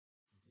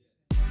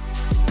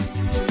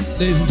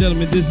Ladies and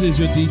gentlemen, this is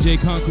your DJ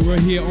Conqueror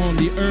here on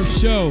the Earth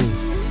Show.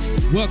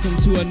 Welcome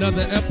to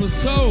another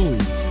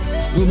episode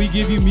where we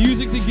give you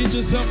music to get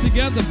yourself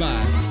together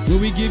by, where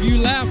we give you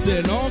laughter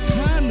and all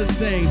kinds of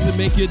things to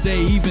make your day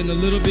even a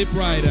little bit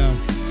brighter.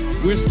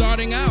 We're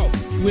starting out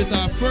with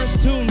our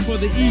first tune for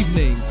the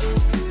evening,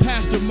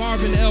 Pastor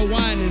Marvin L.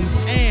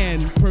 Winans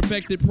and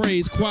Perfected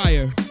Praise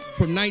Choir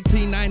from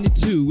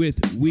 1992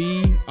 with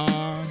We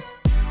Are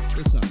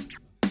the Sun.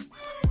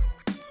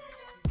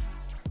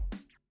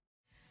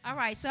 All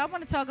right, so I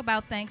want to talk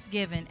about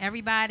Thanksgiving.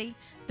 Everybody,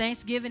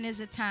 Thanksgiving is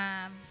a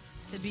time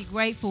to be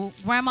grateful.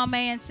 Grandma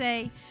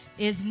Mansay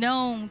is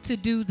known to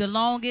do the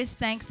longest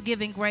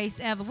Thanksgiving grace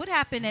ever. What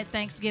happened at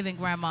Thanksgiving,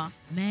 Grandma?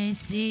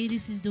 Mansay,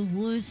 this is the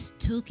worst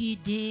turkey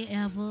day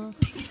ever.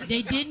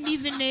 They didn't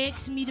even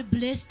ask me to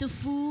bless the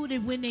food,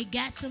 and when they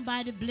got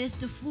somebody to bless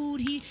the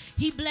food,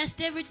 he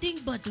blessed everything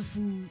but the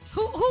food.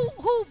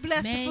 Who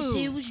blessed the food?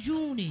 Mansay, it was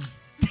Junior.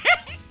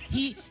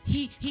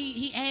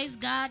 he asked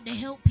God to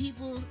help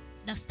people,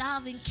 the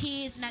starving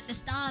kids, not to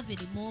starve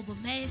anymore, but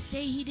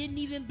Mansay, he didn't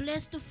even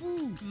bless the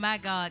food. My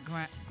God,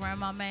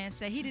 Grandma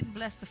Mansay, he didn't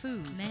bless the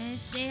food.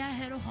 Mansay, I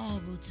had a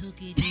horrible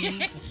turkey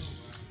day.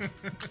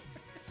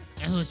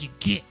 That's what you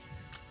get.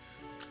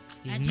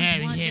 You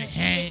never hit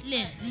head.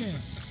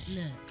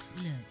 Look.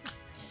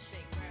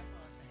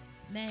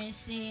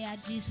 Mansay, I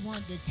just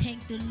wanted to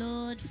thank the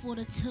Lord for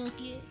the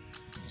turkey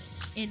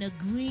and the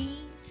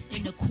greens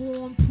and the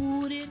corn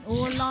pudding.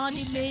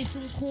 Orlando made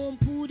some corn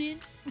pudding.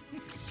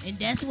 And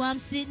that's why I'm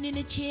sitting in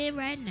the chair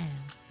right now.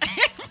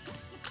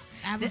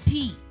 I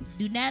repeat,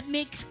 do not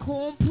mix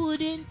corn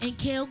pudding and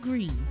kale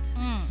greens.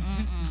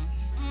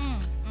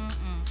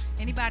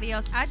 Anybody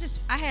else?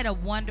 I had a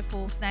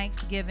wonderful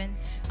Thanksgiving.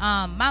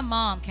 My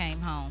mom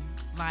came home.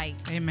 Like,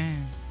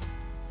 Amen.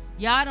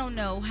 y'all don't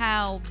know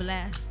how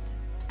blessed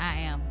I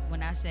am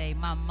when I say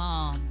my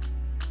mom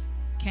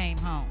came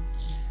home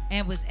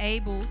and was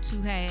able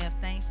to have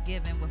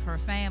Thanksgiving with her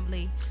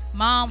family.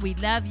 Mom, we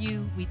love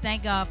you. We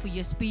thank God for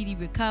your speedy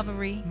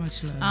recovery.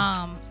 Much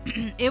love.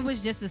 It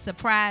was just a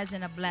surprise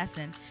and a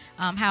blessing.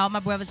 How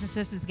my brothers and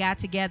sisters got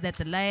together at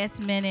the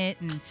last minute,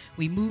 and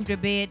we moved her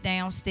bed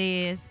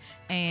downstairs,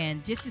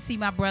 and just to see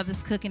my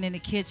brothers cooking in the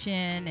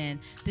kitchen, and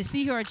to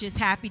see her just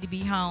happy to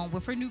be home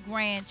with her new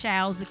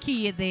grandchild,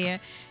 Zakia,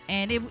 there,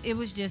 and it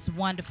was just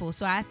wonderful.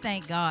 So I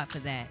thank God for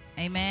that.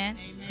 Amen.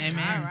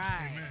 Amen. All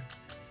right. Amen.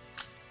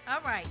 All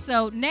right,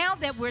 so now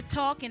that we're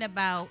talking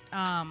about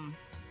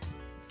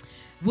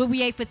what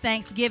we ate for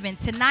Thanksgiving,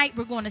 tonight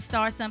we're going to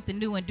start something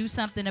new and do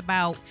something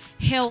about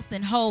health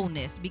and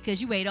wholeness,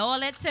 because you ate all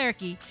that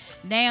turkey.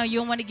 Now you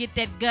don't want to get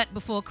that gut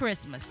before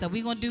Christmas. So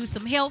we're going to do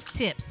some health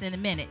tips in a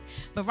minute.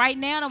 But right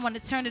now I want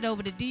to turn it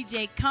over to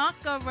DJ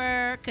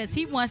Conqueror, because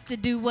he wants to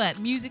do what?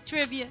 Music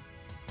trivia?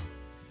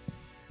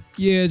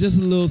 Yeah,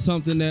 just a little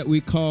something that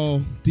we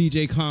call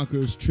DJ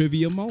Conqueror's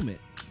Trivia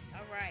Moment.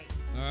 All right.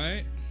 All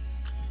right.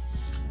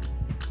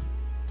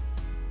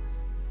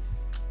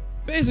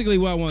 Basically,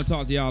 what I want to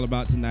talk to y'all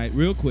about tonight,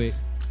 real quick,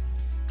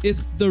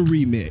 is the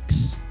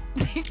remix.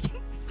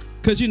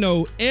 Because, you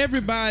know,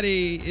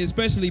 everybody,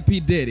 especially P.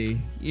 Diddy,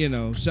 you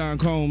know, Sean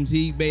Combs,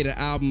 he made an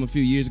album a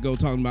few years ago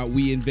talking about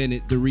we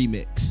invented the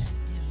remix.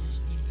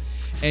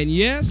 And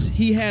yes,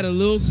 he had a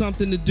little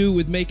something to do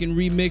with making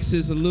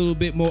remixes a little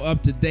bit more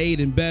up to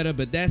date and better,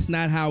 but that's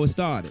not how it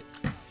started.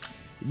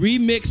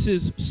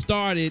 Remixes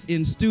started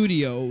in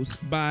studios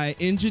by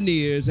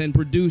engineers and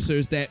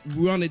producers that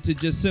wanted to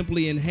just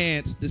simply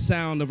enhance the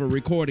sound of a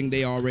recording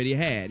they already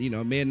had. You know,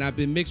 it may have not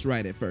been mixed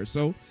right at first,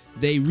 so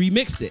they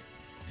remixed it.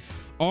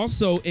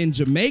 Also in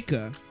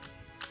Jamaica,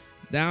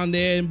 down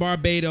there in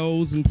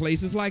Barbados and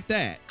places like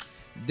that,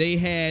 they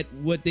had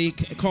what they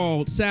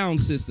called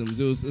sound systems.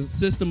 It was a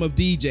system of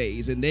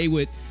DJs, and they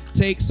would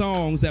take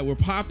songs that were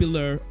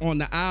popular on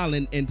the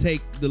island and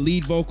take the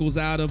lead vocals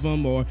out of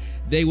them, or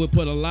they would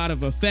put a lot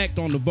of effect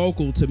on the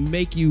vocal to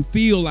make you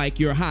feel like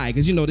you're high,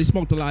 because, you know, they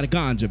smoked a lot of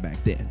ganja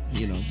back then,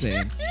 you know what I'm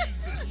saying?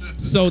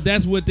 So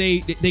that's what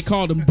they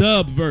called them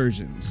dub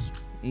versions,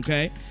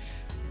 okay?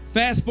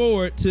 Fast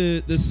forward to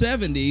the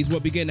 70s,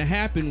 what began to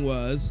happen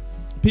was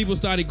people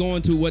started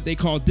going to what they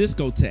call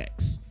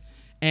discotheques,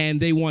 and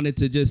they wanted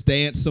to just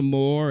dance some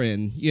more,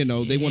 and, you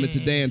know, they wanted to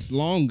dance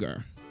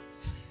longer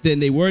than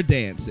they were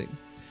dancing.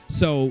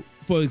 So,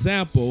 for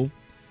example,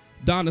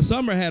 Donna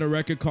Summer had a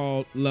record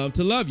called Love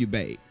to Love You,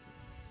 Babe.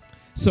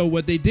 So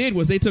what they did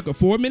was they took a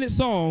 4-minute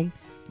song,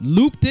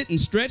 looped it, and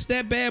stretched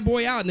that bad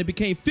boy out, and it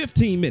became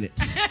 15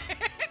 minutes.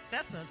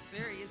 That's a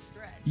serious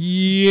stretch.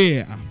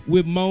 Yeah,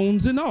 with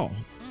moans and all.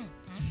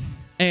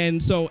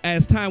 And so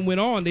as time went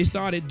on, they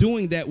started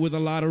doing that with a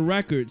lot of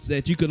records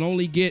that you could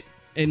only get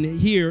and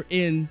hear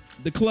in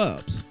the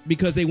clubs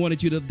because they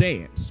wanted you to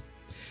dance.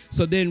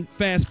 So then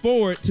fast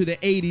forward to the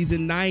 80s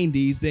and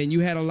 90s, then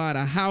you had a lot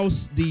of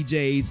house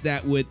DJs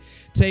that would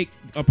take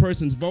a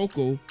person's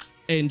vocal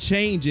and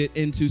change it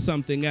into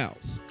something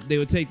else. They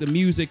would take the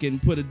music and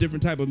put a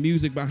different type of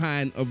music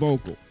behind a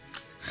vocal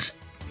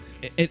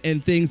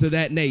and things of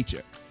that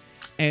nature.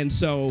 And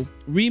so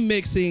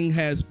remixing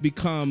has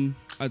become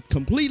a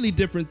completely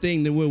different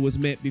thing than what was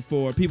meant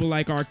before. People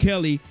like R.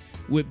 Kelly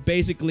would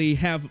basically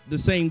have the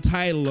same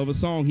title of a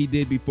song he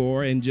did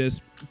before and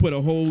just put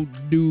a whole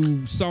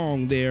new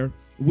song there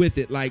with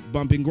it, like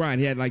Bump and Grind.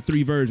 He had like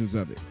 3 versions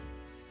of it,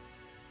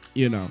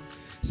 you know.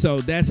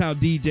 So that's how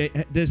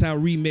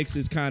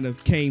remixes kind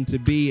of came to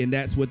be, and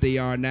that's what they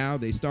are now.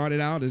 They started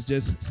out as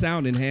just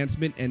sound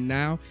enhancement, and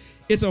now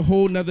it's a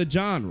whole nother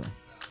genre.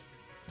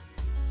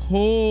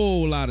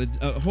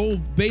 A whole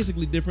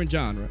basically different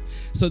genre.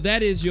 So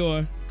that is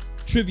your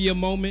trivia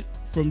moment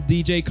from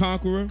DJ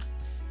Conqueror,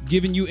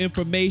 giving you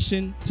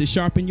information to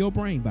sharpen your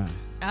brain by.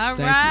 All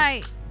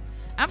right.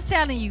 I'm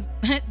telling you,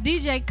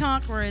 DJ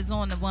Conqueror is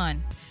on the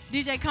one.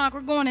 DJ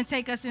Conqueror, go on and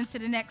take us into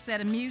the next set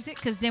of music,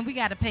 because then we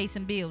got to pay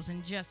some bills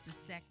in just a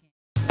second.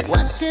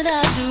 What did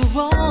I do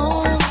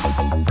wrong?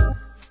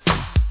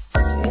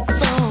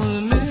 It's all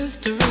a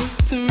mystery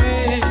to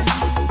me.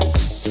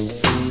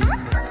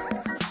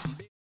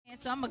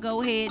 And so I'm going to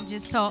go ahead and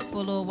just talk for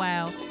a little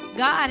while.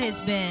 God has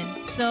been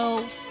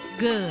so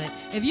good.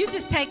 If you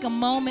just take a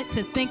moment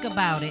to think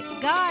about it,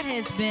 God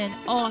has been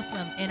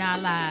awesome in our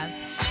lives.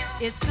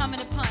 It's coming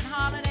upon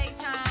holiday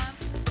time.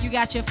 You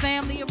got your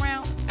family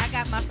around. I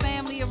got my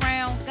family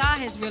around. God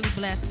has really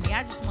blessed me.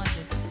 I just want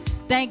to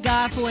thank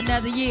God for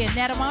another year.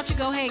 Netta, why don't you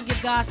go ahead and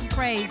give God some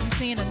praise? You've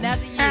seen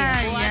another year.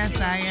 Yes,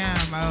 I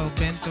am. Oh,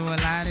 been through a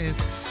lot.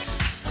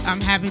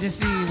 I'm happy to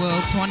see,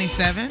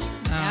 27.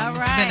 All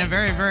right. It's been a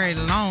very, very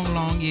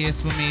long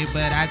years for me,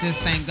 but I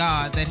just thank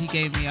God that he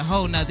gave me a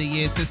whole nother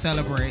year to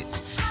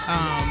celebrate.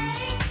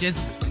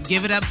 Just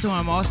give it up to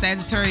him. All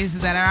Sagittarius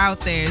that are out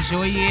there, it's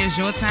your year, it's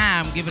your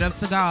time. Give it up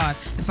to God.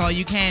 That's all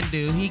you can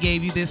do. He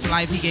gave you this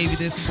life. He gave you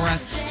this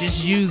breath.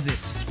 Just use it.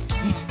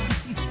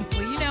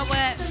 Well, you know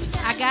what?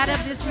 I got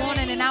up this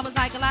morning and I was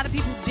like, a lot of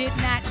people did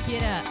not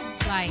get up.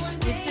 Like,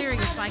 it's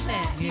serious like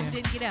that. People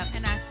didn't get up.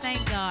 And I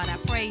thank God, I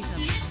praise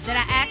him, that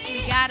I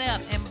actually got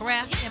up and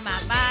breath in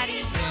my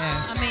body.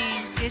 Yes. I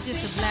mean, it's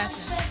just a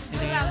blessing.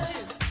 What about you?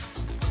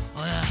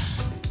 Oh, yeah.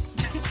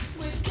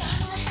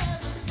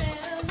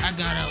 I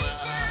got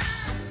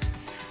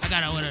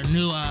up with a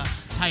new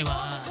type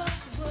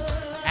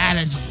of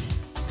allergy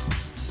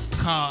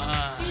called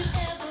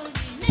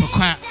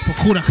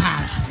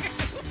Pacutacata.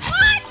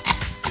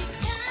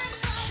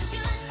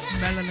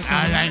 I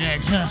like that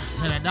too.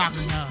 So the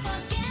doctor knows.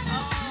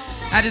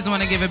 I just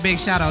want to give a big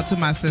shout out to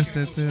my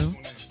sister too.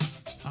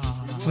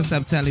 What's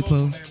up, Telly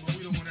Pooh?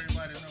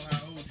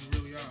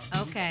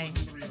 Okay.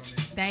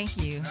 Thank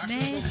you.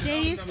 Man,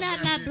 say it's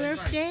not my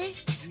birthday.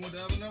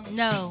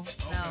 No.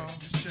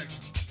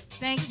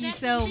 Thank you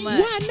so much.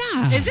 Why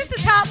not? Is this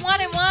the top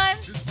 1 and 1?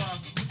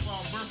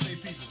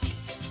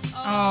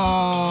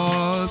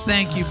 Oh,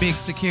 thank you, big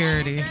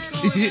security. Go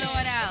and throw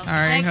it out. All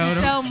right, Thank hold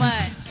you on. so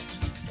much.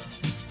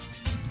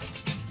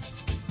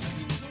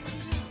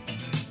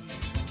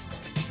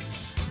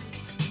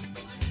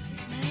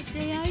 Man,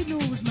 say I know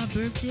it was my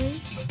birthday.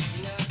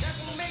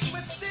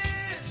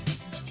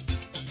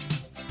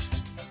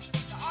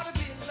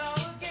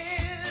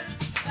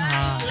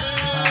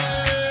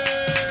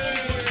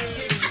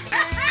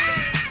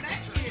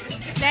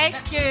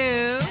 Thank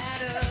you.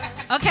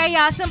 Okay,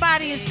 y'all,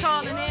 somebody is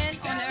calling in on the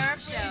Herb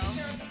Show.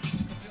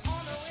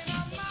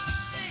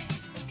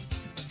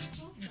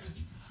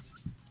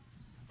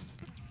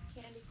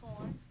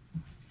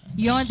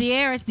 You're on the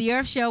air. It's the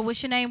Earth Show.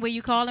 What's your name? Where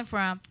you calling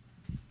from?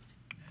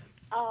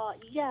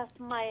 Yes,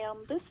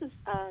 ma'am. This is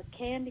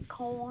Candy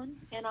Corn,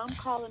 and I'm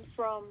calling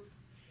from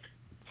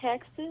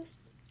Texas.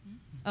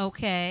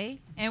 Okay.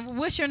 And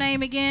what's your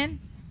name again?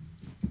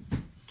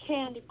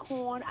 Candy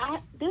Corn.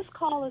 This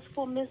call is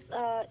for Miss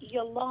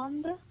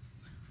Yolanda.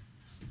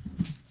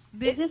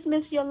 Is this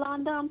Miss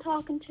Yolanda I'm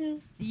talking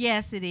to?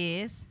 Yes, it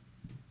is.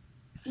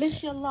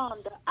 Miss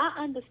Yolanda, I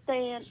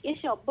understand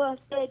it's your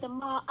birthday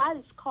tomorrow. I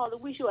just called to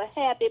wish you a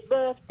happy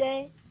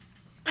birthday.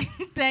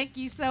 Thank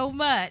you so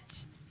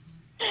much.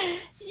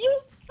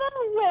 You're so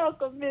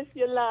welcome, Miss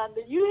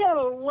Yolanda. You have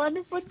a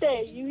wonderful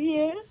day. You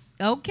hear?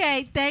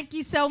 Okay, thank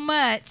you so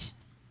much.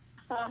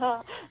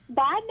 Bye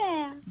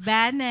now.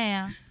 Bye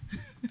now.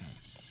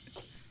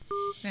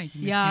 Thank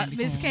you, Miss Y'all, Candy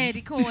Miss Corn.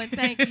 Candy Corn,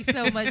 thank you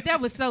so much. That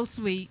was so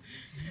sweet.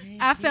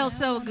 I felt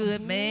so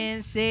good,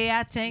 man. Say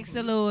I thanks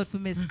the Lord for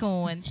Miss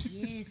Corn.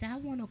 Yes, I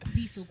want a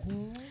piece of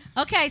corn.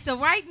 Okay, so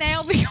right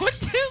now we're going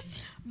to do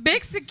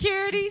big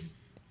securities.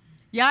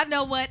 Y'all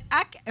know what?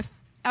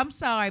 I'm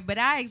sorry, but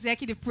our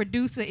executive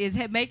producer is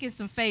making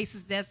some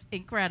faces that's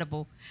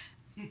incredible.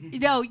 You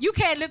know, you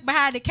can't look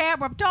behind the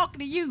camera. I'm talking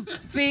to you,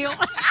 Phil. And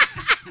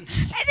if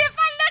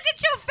I look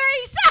at your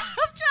face,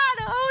 I'm trying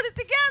to hold it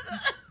together.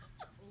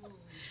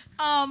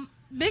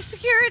 Big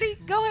security,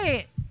 go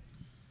ahead.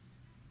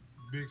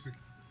 Big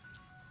security.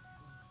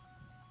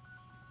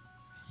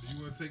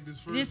 You want to take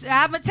this first?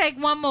 I'm going to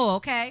take one more,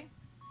 okay?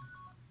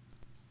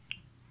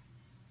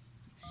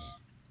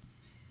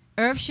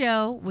 Earth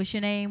Show, what's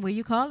your name? Where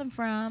you calling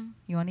from?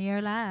 You on the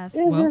air live.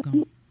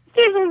 Welcome.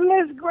 This is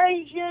Miss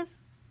Gracious.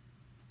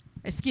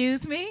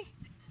 Excuse me?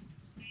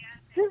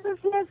 This is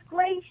Miss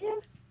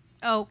Gracious.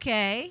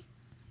 Okay.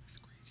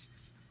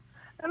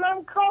 and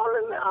I'm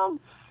calling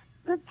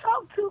to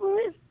talk to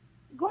Miss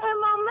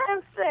Grandma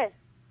Mansay.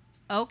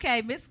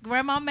 Okay, Miss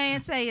Grandma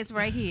Mansay is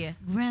right here.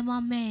 Grandma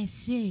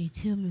Mansay,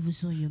 tell me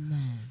what's on your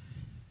mind.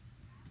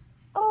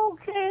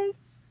 Okay.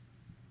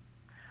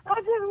 I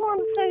just want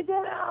to say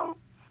that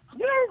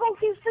you ain't gonna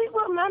keep sleep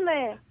with my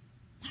man.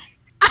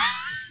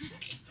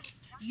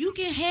 You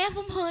can have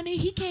him, honey.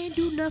 He can't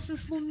do nothing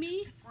for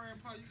me.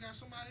 Grandpa, you got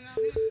somebody out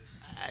here?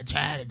 I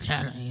tried to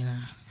tell her, you know.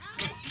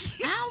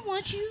 I don't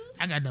want you.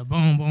 I got the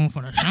boom boom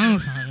for the song,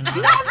 you know.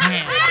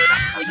 Yeah.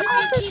 You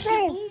can keep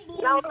your boom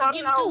boom No. and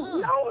give it to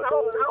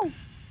her.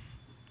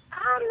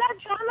 I'm not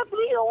trying to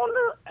be on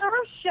the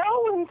Earth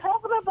show and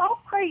talking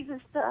about crazy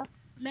stuff.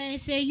 Man,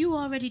 say you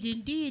already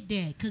did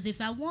that. Because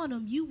if I want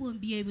him, you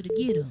wouldn't be able to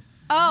get him.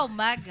 Oh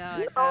my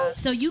God.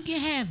 So you can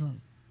have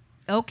him.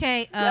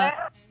 Okay.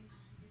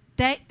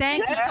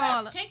 Thank you,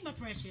 caller. Take my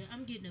pressure.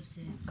 I'm getting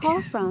upset.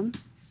 Call from.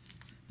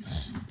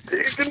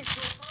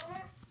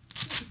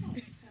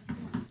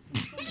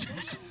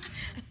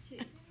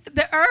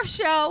 The Earth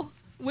Show.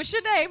 What's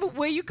your name?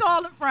 Where you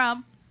calling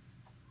from?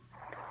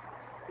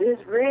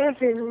 It's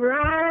Reverend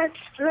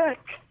Rodstruck.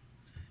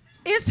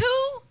 It's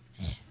who?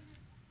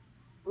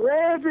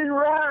 Reverend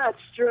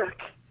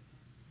Rodstruck.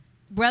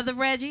 Brother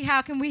Reggie,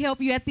 how can we help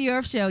you at the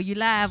Earth Show? You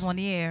live on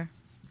the air.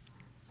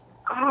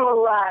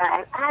 All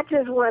right. I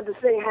just wanted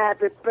to say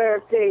happy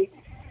birthday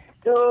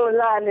to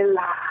Lonnie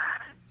La.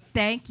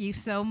 Thank you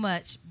so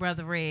much,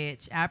 Brother Reg.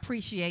 I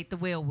appreciate the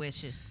well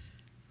wishes.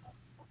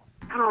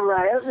 All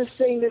right. I'll just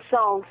sing this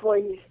song for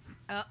you.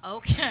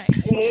 Okay.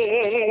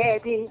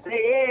 Happy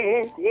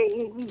birthday to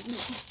you.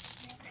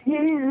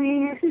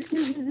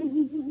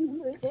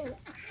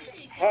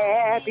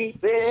 Happy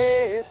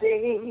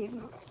birthday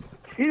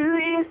to you.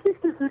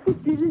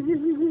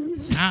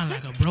 Sound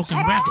like a broken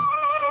record.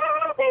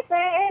 Happy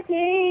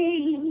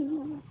birthday,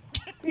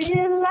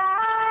 dear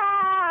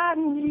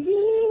Lonnie.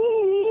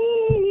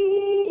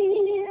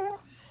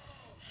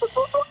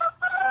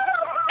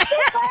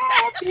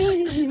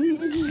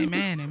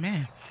 Amen,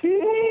 amen.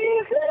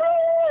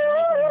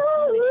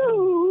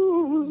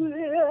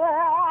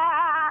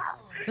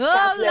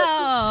 Oh,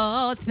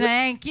 Lord,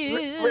 thank you.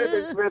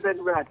 Reverend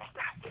Rodstock.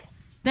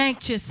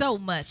 Thank you so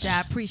much. I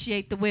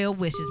appreciate the well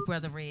wishes,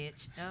 Brother Reg.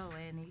 Oh,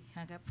 and he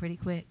hung up pretty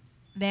quick.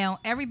 Now,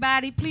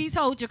 everybody, please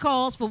hold your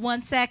calls for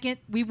 1 second.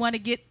 We want to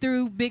get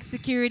through big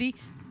security.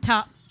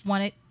 Top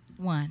wanted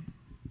one.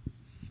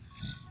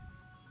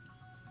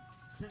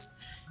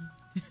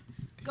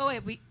 Go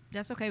ahead.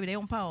 That's okay. They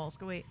on pause.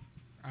 Go ahead.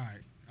 All right,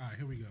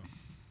 here we go.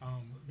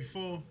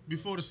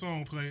 Before the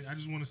song play, I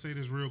just want to say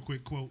this real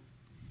quick quote.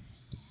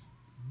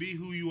 Be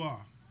who you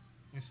are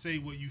and say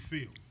what you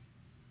feel,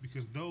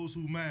 because those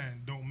who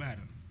mind don't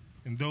matter,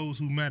 and those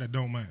who matter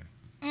don't mind.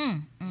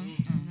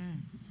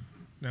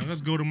 Now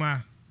let's go to my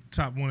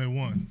top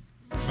 101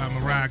 by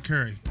Mariah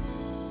Carey.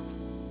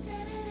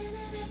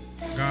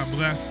 God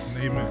bless and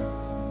amen.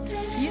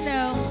 You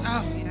know.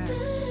 Oh, yes.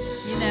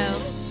 You know.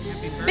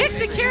 Big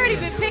security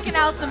been picking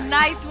out some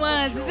nice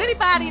ones. Does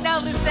anybody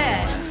notice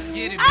that?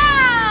 Get it, Go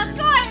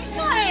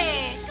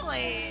ahead.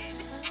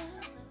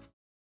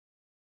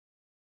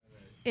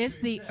 It's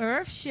the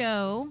Earth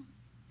Show.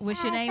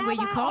 What's your name? Where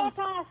you calling?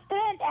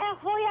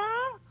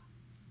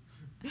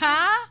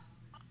 Huh?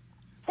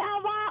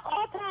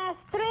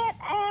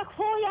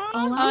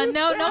 Oh,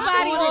 no,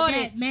 nobody ordered.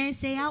 that. Man,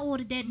 say I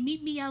ordered that.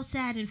 Meet me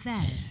outside in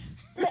 5.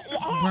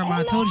 Grandma,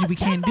 I told you we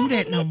can't do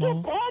that no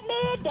more.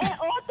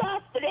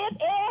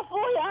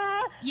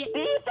 Yeah.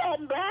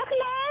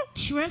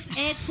 Shrimp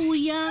egg foo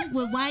young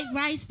with white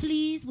rice,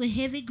 please, with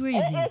heavy gravy.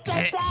 Add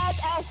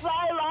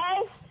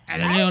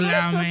a little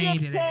loud man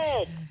to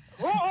that.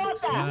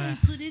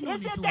 Put it on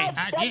this way.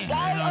 I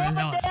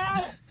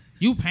did.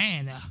 You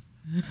paying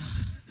though.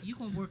 You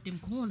gonna work them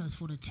corners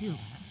for the tip.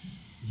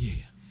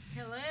 Yeah.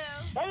 Hello.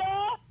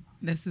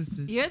 This is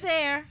the. You're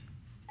there.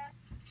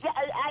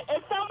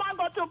 Is someone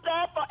going to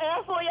play for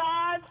Air for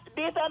Yards,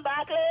 beef and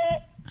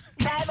broccoli?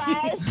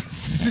 Bye-bye.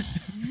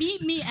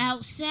 Meet me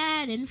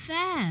outside in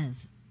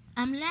 5.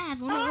 I'm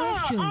live on the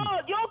Earth Show. Oh,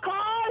 you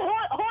called?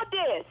 Who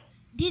this?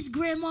 This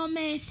Grandma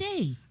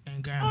Mansay.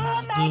 And grandma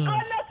Oh, my good.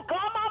 goodness,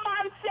 Grandma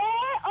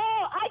Mansay.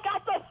 Oh, I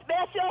got the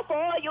special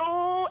for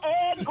you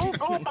and Goo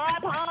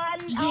Bob.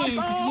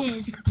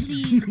 Yes,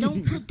 please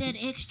don't put that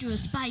extra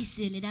spice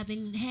in it. I've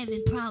been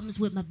having problems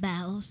with my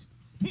bowels.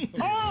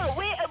 Oh,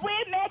 we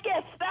make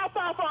it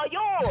special for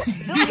you.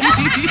 Well,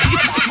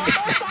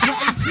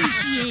 I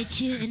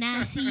appreciate you, and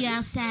I'll see you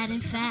outside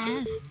in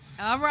 5.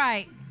 All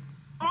right.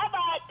 All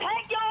right,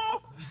 thank you.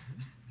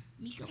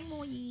 Miko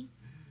Moyi.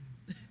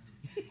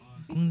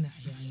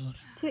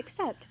 To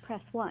accept,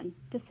 press 1.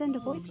 To send a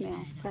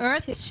voicemail, press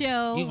Earth 2.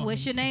 Show.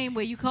 What's your name?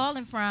 Where you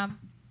calling from?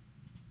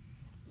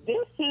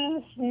 This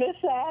is Miss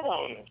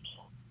Adams.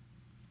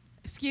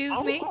 Excuse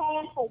I'm me?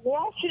 calling for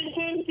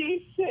Washington,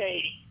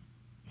 D.C.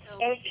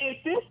 And is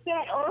this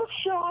that Earth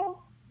Show?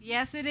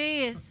 Yes, it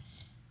is.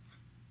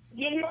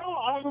 You know,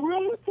 I'm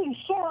really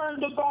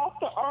concerned about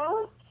the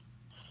Earth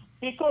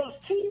because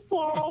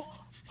people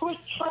put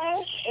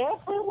trash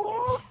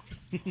everywhere.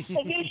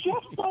 And they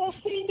just don't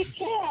seem to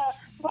care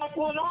like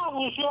when I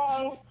was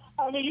young.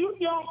 I mean, you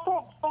young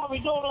folks probably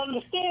don't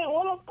understand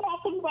what I'm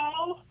talking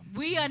about.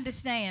 We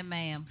understand,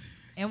 ma'am.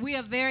 And we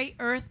are very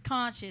earth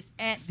conscious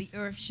at the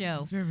Earth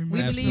Show. Very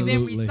We much. believe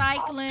in Absolutely.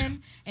 recycling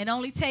and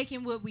only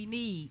taking what we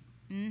need.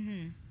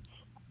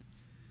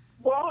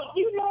 Well,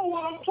 you know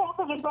what I'm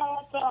talking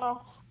about.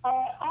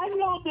 I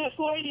know this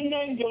lady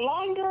named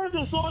Yolanda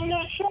that's on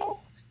that show.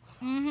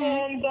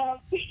 And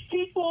these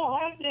people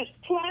have this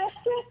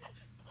plastic,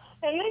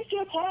 and they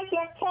just have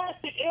that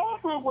plastic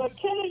everywhere,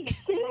 killing the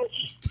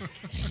fish.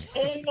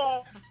 And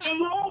all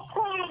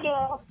kind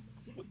of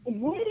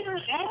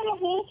weird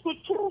animals with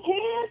 2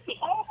 heads,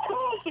 all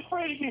kinds of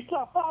crazy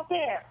stuff out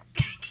there.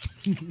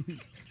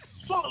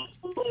 So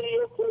what are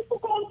you people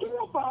going to do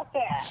about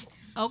that?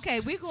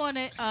 Okay, we're going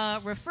to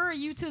refer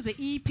you to the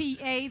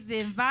EPA, the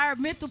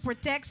Environmental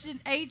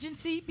Protection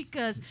Agency,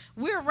 because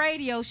we're a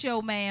radio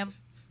show, ma'am.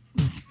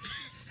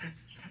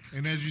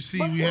 And as you see,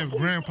 we have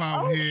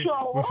Grandpa here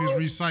with his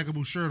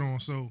recyclable shirt on.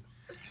 So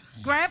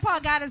Grandpa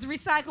got his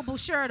recyclable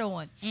shirt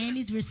on. And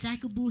his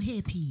recyclable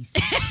headpiece.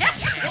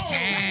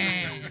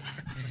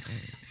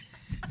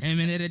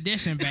 Limited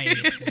edition,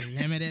 baby.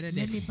 Limited Let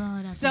me edition.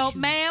 borrow it out So, the shoe.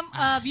 ma'am,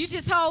 if you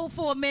just hold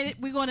for a minute,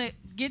 we're going to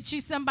get you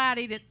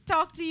somebody to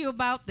talk to you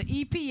about the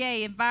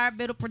EPA,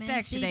 Environmental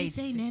Protection Man, say this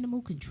Agency. ain't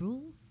animal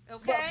control.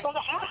 Okay? But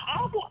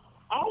I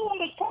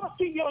want to talk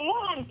to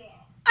Yolanda.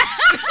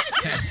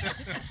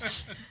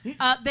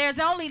 There's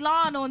only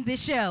lawn on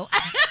this show.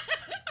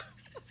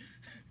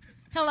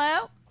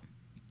 Hello?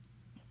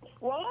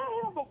 Well,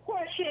 I have a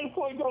question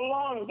for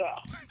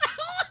Yolanda.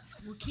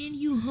 Well, can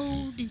you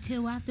hold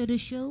until after the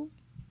show?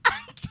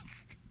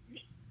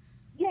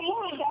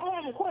 Yolanda, I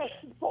have a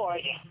question for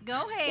you.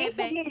 Go ahead,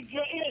 baby.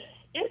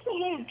 It's a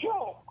little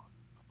joke.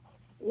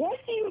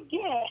 What do you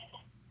get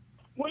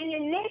when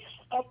you mix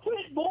a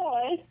pit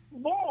bull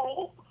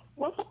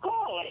with a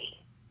collie?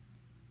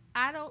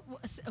 I don't.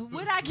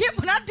 What I get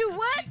when I do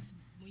what?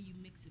 When you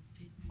mix a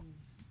pit bull.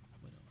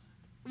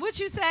 What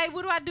you say?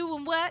 What do I do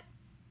and what?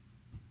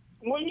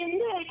 When you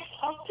mix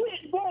a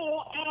pit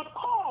bull and a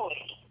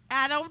collie.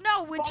 I don't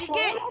know. What you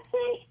get?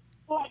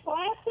 Like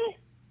Lassie?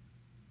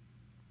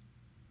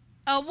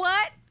 A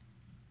what?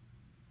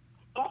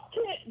 A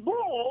pit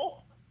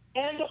bull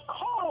and a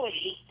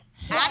collie.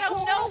 I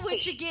don't know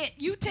what you get.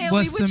 You tell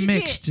What's me what the you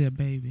mixture,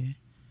 baby?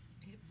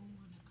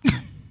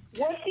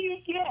 What do you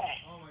get?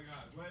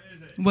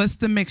 What's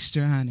the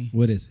mixture, honey?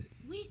 What is it?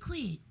 We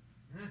quit.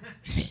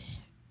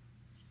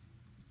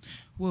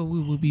 Well, we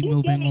will be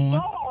moving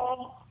on.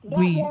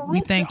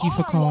 We thank you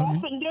for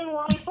calling.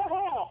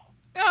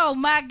 Oh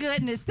my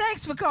goodness!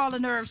 Thanks for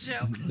calling Earth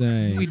Show.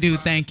 Thanks. We do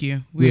thank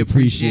you. We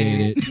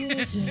appreciate it. Did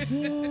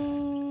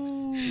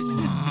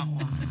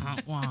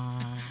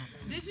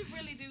you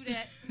really do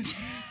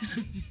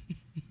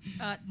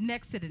that?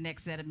 Next to the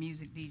next set of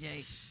music,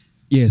 DJ.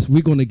 Yes,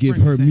 we're going to give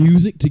her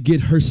music to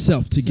get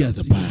herself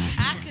together by.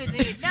 I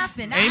couldn't hear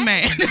nothing.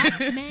 Amen.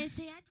 Man,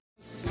 say I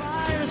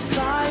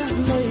Firesides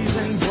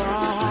blazing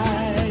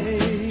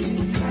bright.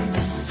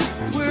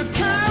 We're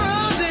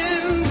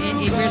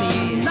caroling It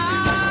really is.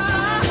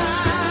 night,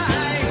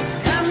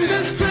 and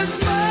this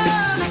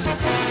Christmas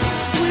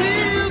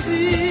will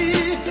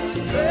be a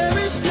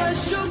very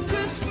special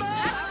Christmas. All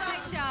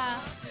right, y'all.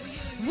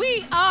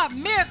 We are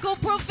Miracle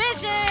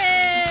Provision.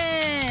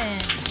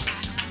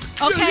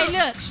 Okay,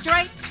 look,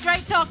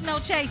 straight talk, no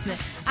chaser.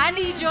 I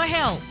need your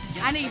help.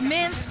 I need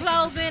men's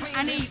clothing.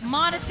 I need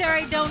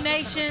monetary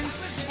donations.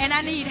 And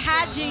I need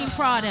hygiene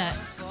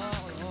products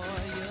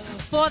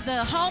for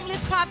the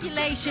homeless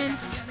population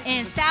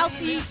in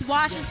Southeast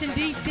Washington,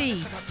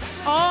 D.C.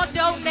 All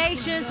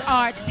donations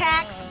are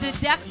tax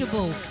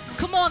deductible.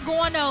 Come on, go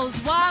on those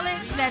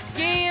wallets. Let's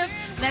give.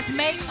 Let's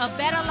make a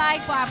better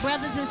life for our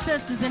brothers and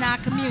sisters in our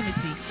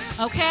community.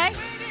 Okay?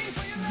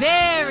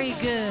 Very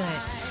good.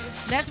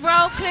 Let's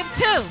roll clip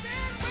 2.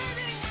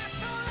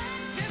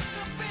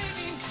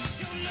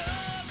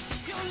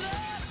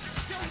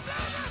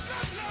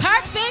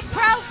 Perfect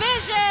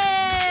Provision!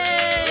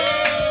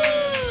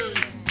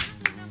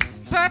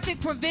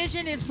 Perfect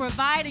Provision is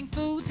providing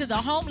food to the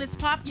homeless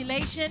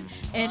population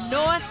in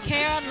North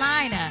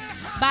Carolina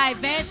by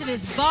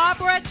evangelist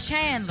Barbara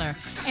Chandler,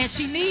 and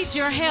she needs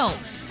your help.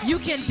 You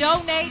can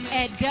donate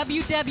at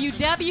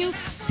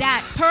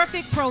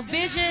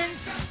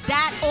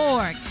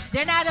www.perfectprovisions.org.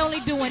 They're not only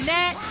doing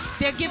that,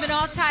 they're giving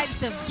all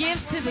types of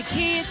gifts to the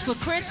kids for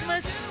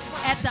Christmas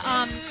at the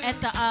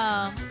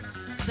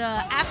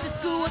after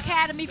school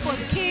academy for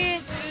the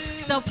kids.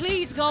 So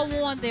please go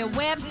on their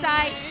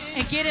website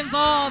and get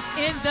involved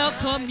in the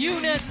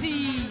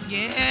community.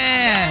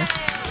 Yes.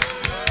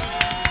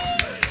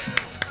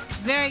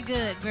 Very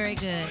good, very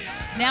good.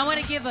 Now I want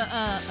to give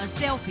a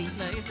selfie.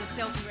 Look, it's a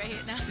selfie right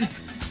here now.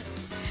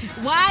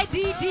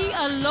 YDD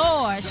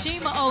Allure,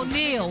 Shima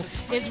O'Neal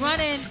is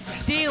running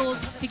deals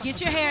to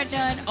get your hair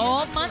done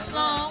all month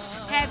long.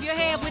 Have your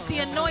hair with the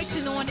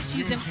anointing on it.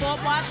 She's in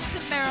Fort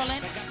Washington,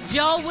 Maryland.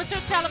 Joe, what's her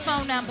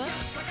telephone number?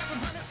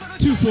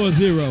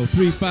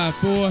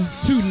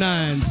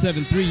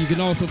 240-354-2973. You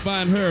can also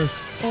find her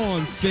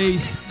on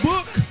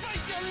Facebook.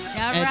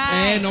 All right.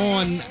 And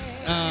on,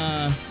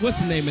 what's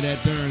the name of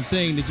that darn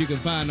thing that you can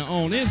find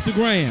on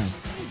Instagram?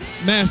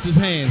 Master's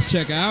Hands.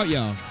 Check her out,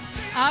 y'all.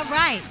 All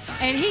right.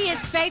 And he is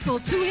faithful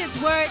to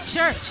his word.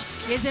 Church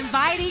is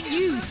inviting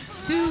you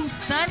to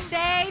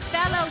Sunday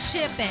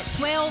fellowship at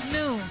 12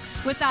 noon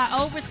with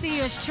our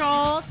overseers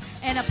Charles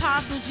and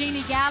Apostle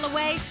Jeannie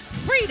Galloway.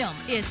 Freedom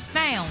is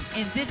found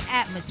in this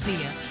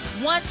atmosphere.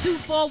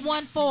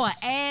 12414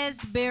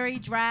 Asbury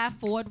Drive,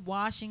 Fort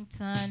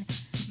Washington,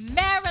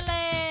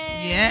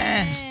 Maryland.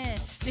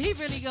 Yes. Did he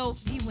really go?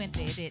 He went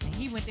there, didn't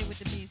he? He went there with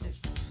the music.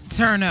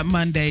 Turn up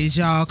Mondays,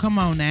 y'all. Come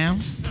on now.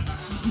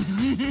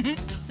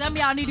 Some of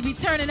y'all need to be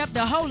turning up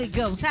the Holy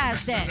Ghost.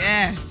 How's that?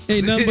 Yes.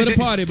 Ain't nothing but a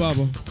party,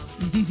 Bubba.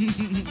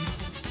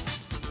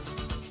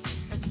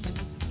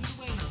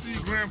 See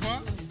you, Grandpa.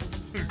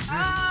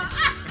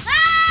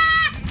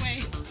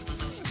 Wait.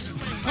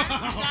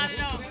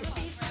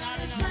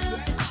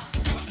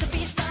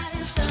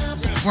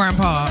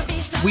 Grandpa,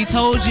 we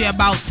told you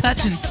about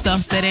touching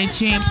stuff that you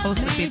ain't supposed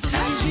to be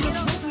touching.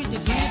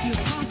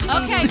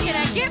 Okay, can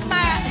I get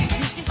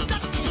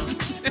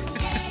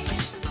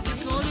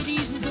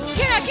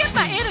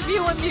my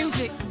interviewing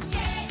music,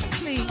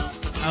 please?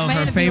 Oh, My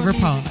her interviewing favorite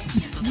music. part.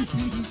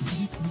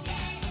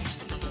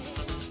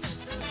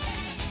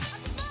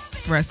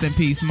 Rest in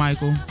peace,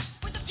 Michael.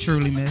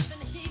 Truly missed.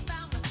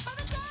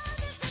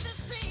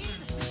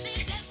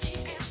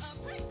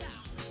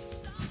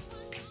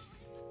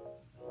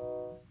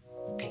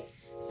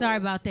 Sorry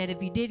about that.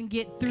 If you didn't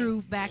get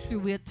back through,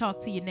 we'll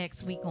talk to you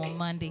next week on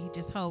Monday.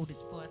 Just hold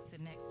it for us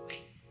till next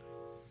week.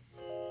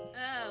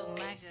 Oh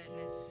my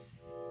goodness.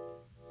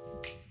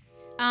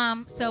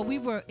 So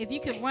if you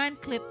could run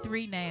clip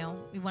 3 now,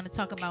 we want to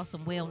talk about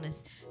some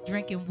wellness,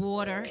 drinking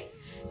water.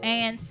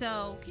 And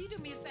so, can you do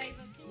me a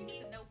favor? Can you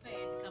get the notepad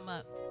to come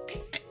up?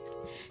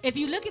 If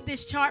you look at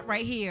this chart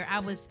right here,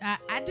 I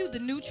do the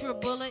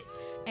NutriBullet,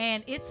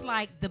 and it's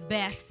like the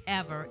best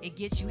ever. It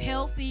gets you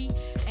healthy,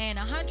 and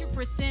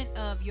 100%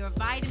 of your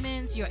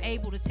vitamins you're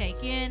able to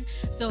take in.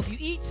 So if you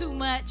eat too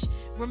much,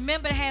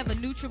 remember to have a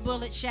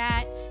NutriBullet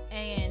shot.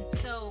 And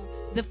so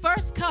the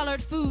first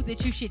colored food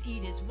that you should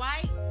eat is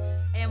white,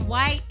 and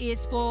white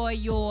is for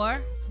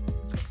your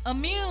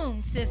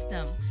immune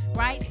system.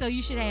 Right, so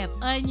you should have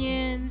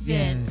onions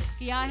and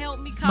y'all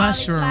help me,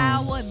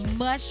 cauliflower, and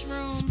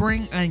mushrooms,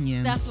 spring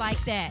onions, stuff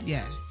like that.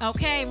 Yes.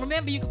 Okay,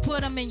 remember you can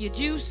put them in your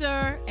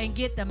juicer and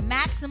get the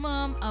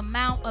maximum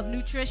amount of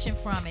nutrition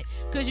from it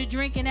because you're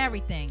drinking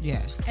everything.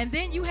 Yes. And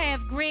then you have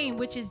green,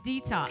 which is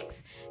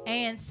detox.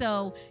 And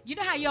so you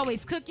know how you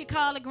always cook your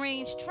collard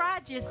greens?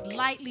 Try just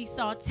lightly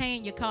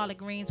sauteing your collard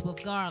greens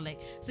with garlic.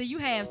 So you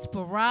have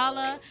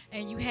spirala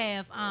and you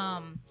have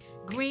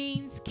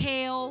greens,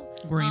 kale,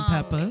 green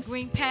peppers,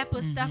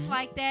 stuff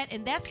like that,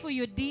 and that's for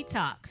your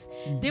detox.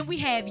 Then we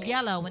have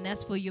yellow, and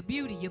that's for your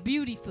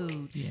beauty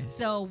food. Yes.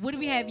 So what do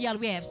we have yellow?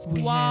 We have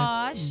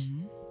squash,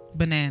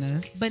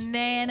 bananas.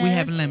 We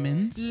have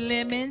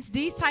lemons.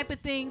 These type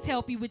of things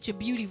help you with your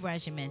beauty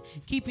regimen,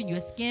 keeping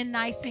your skin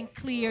nice and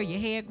clear, your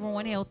hair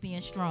growing healthy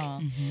and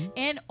strong.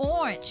 And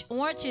orange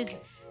is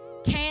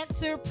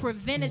cancer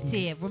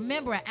preventative.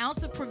 Remember, an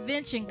ounce of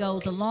prevention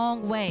goes a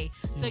long way.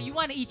 So you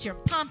want to eat your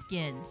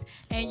pumpkins,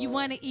 and you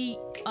want to eat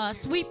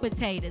sweet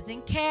potatoes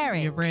and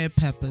carrots, your red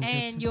peppers,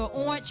 and your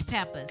orange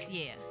peppers.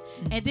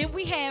 And then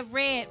we have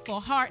red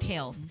for heart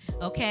health.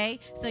 Okay,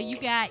 so you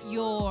got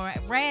your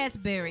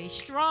raspberries,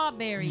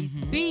 strawberries,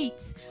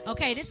 beets.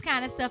 Okay, this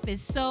kind of stuff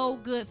is so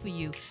good for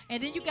you.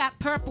 And then you got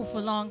purple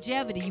for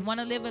longevity. You want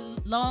to live a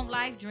long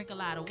life, drink a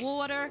lot of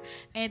water,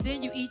 and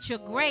then you eat your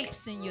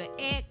grapes and your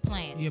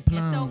eggplant, your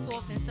plums, and so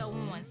forth and so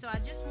on. So I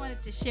just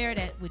wanted to share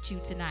that with you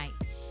tonight.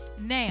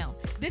 Now,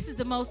 this is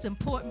the most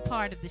important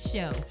part of the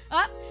show.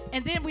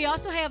 And then we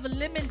also have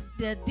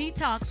the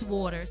detox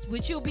waters,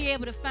 which you'll be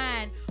able to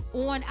find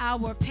on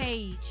our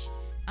page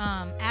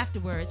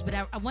afterwards. But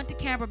I want the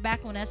camera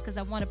back on us because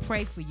I want to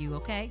pray for you,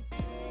 okay?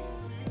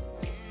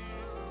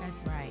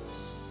 That's right.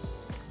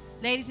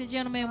 Ladies and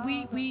gentlemen,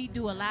 we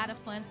do a lot of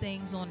fun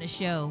things on the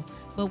show,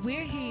 but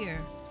we're here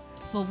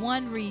for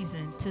one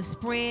reason: to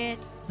spread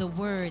the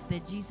word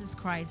that Jesus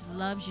Christ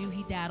loves you.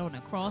 He died on the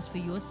cross for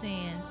your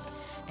sins,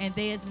 and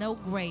there's no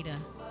greater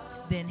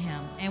than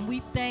him. And we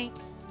thank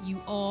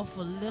you all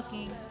for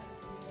looking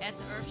at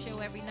the Earth Show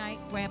every night.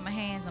 Grab my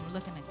hands. I'm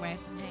looking to grab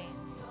some hands.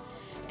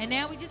 And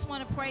now we just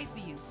want to pray for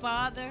you.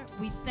 Father,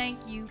 we thank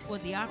you for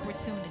the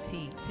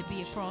opportunity to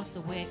be across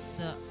the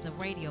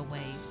radio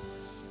waves.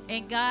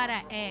 And God,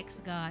 I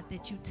ask, God,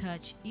 that you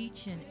touch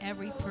each and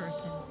every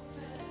person.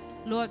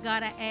 Lord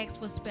God, I ask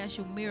for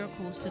special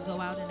miracles to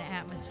go out in the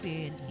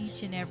atmosphere in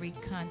each and every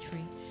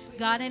country.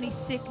 God, any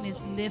sickness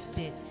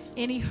lifted,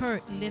 any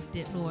hurt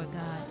lifted, Lord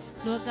God.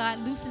 Lord God,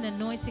 loosen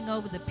anointing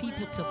over the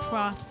people to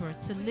prosper,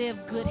 to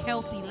live good,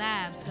 healthy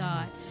lives,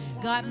 God.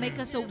 God, make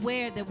us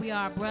aware that we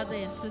are a brother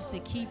and sister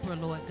keeper,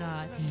 Lord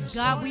God.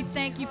 God, we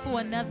thank you for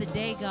another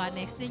day, God, and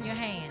extend your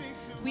hands.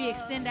 We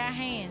extend our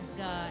hands,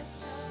 God.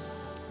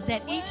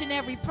 that each and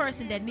every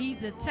person that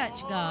needs a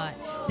touch, God,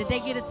 that they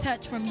get a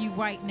touch from you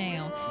right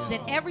now.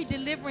 That every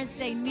deliverance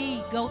they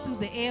need go through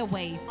the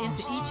airways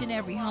into each and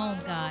every home,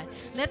 God.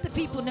 Let the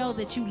people know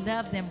that you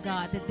love them,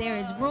 God, that there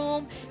is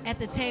room at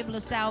the table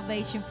of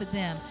salvation for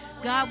them.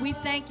 God, we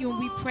thank you and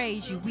we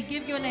praise you. We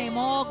give your name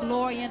all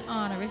glory and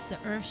honor. It's the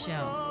Earth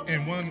Show.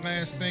 And one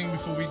last thing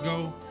before we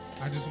go,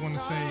 I just want to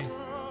say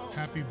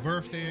happy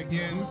birthday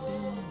again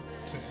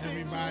to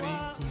everybody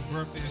whose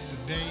birthday is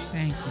today.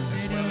 Thank you.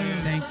 As well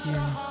as Thank you.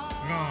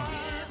 gone.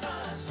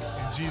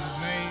 In Jesus'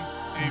 name,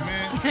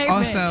 amen. Amen.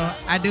 Also,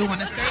 I do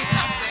want to say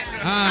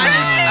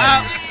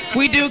something.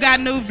 We do got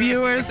new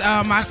viewers.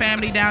 My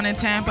family down in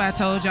Tampa. I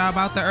told y'all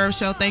about the Earth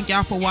Show. Thank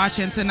y'all for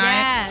watching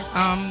tonight.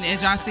 Yes.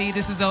 As y'all see,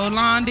 this is old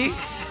Londi.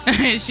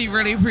 She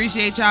really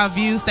appreciates y'all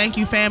views. Thank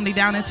you, family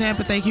down in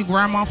Tampa. Thank you,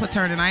 Grandma, for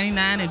turning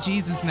 99 in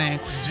Jesus' name.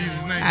 In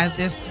Jesus' name. I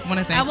just want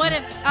to thank you.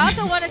 I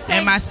also want to thank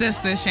And my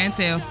sister,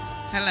 Chantel.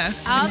 Hello.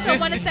 I also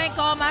want to thank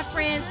all my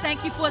friends.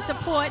 Thank you for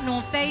supporting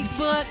on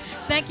Facebook.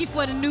 Thank you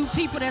for the new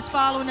people that's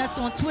following us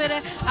on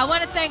Twitter. I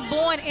want to thank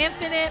Born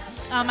Infinite.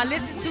 I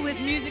listened to his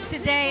music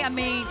today. I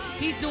mean,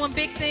 he's doing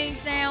big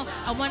things now.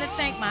 I want to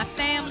thank my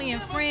family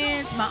and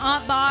friends, my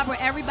Aunt Barbara,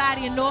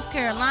 everybody in North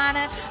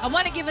Carolina. I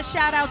want to give a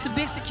shout out to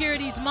Big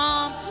Security's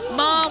mom.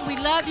 Mom, we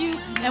love you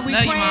and we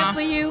praying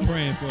for you.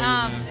 Praying for you,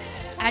 man.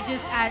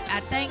 I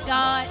thank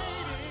God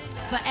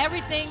for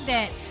everything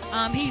that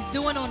he's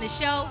doing on the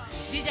show.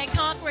 DJ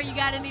Conqueror, you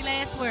got any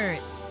last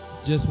words?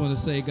 Just want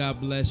to say God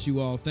bless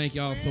you all. Thank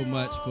y'all so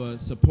much for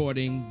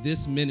supporting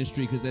this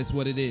ministry, because that's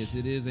what it is.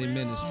 It is a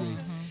ministry.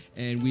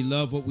 And we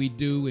love what we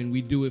do, and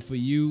we do it for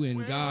you.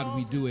 And God,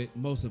 we do it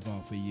most of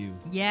all for you.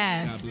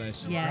 Yes. God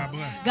bless you. Yes. God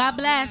bless. God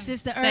bless.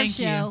 It's the Earth Thank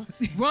Show.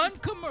 Run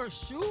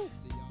commercial.